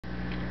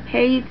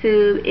Hey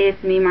YouTube, it's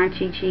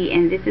ItsMeMonchhichi,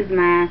 and this is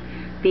my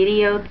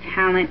video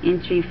talent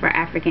entry for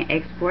African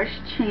Exports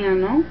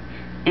channel,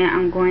 and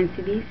I'm going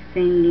to be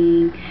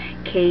singing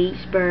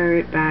Caged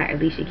Bird by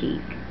Alicia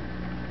Keys.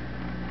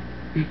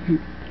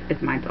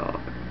 It's my dog.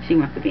 She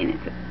wants to be in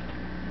it too.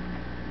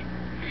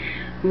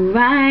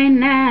 Right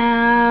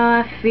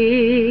now I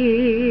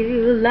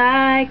feel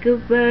like a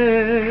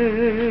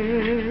bird,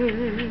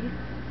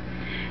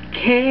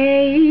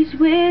 caged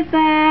without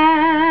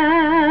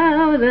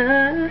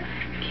a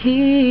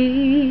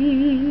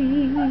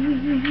key.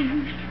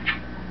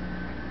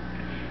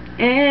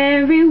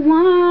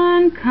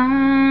 Everyone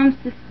comes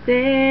to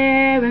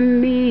stare at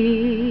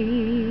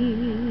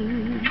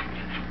me.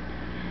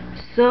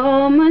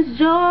 So much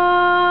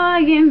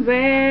joy and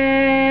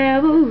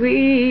revelry.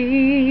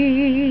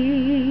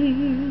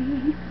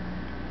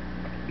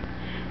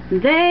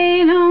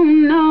 They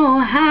don't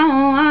know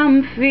how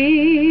I'm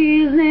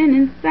feeling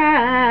inside.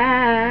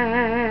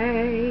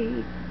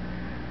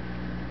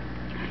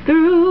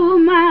 Through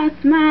my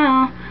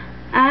smile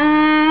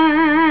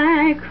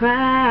I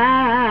cry.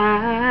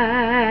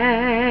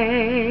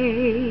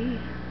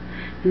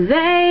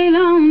 They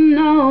don't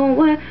know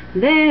what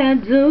they're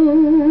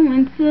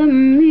doing to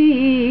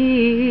me,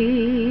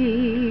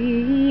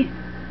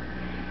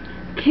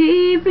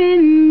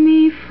 keeping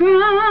me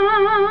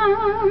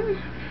from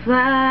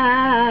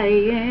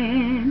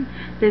flying.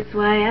 That's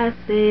why I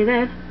say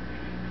that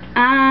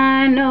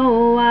I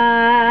know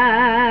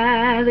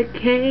why the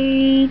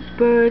caged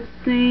birds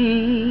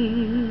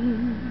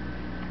sing.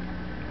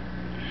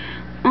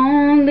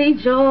 Only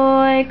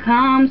joy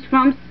comes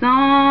from song.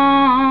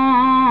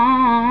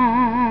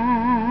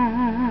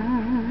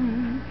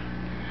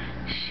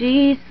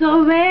 She's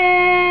so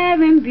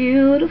rare and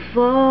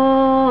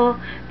beautiful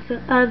to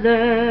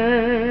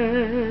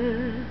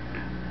others.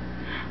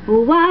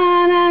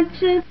 Why not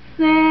just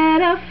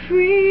set her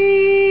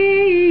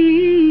free,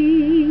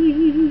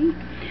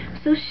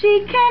 so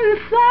she can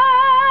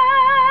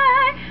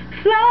fly,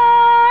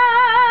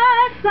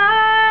 fly,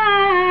 fly,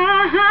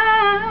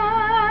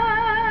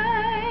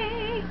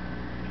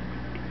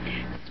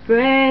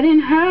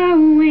 spreading her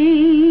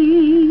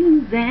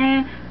wings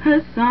and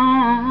her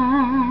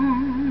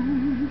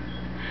song.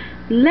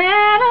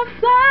 Let her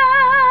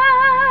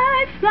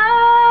fly,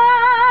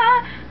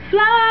 fly,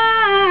 fly,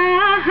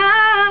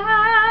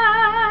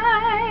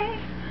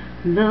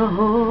 the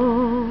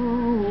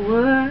whole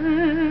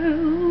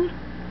world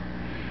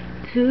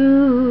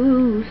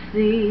to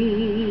see.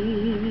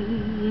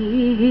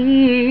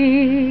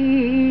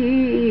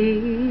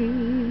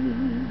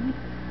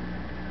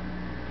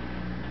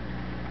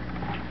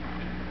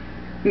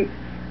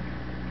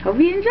 Hope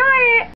you enjoy it.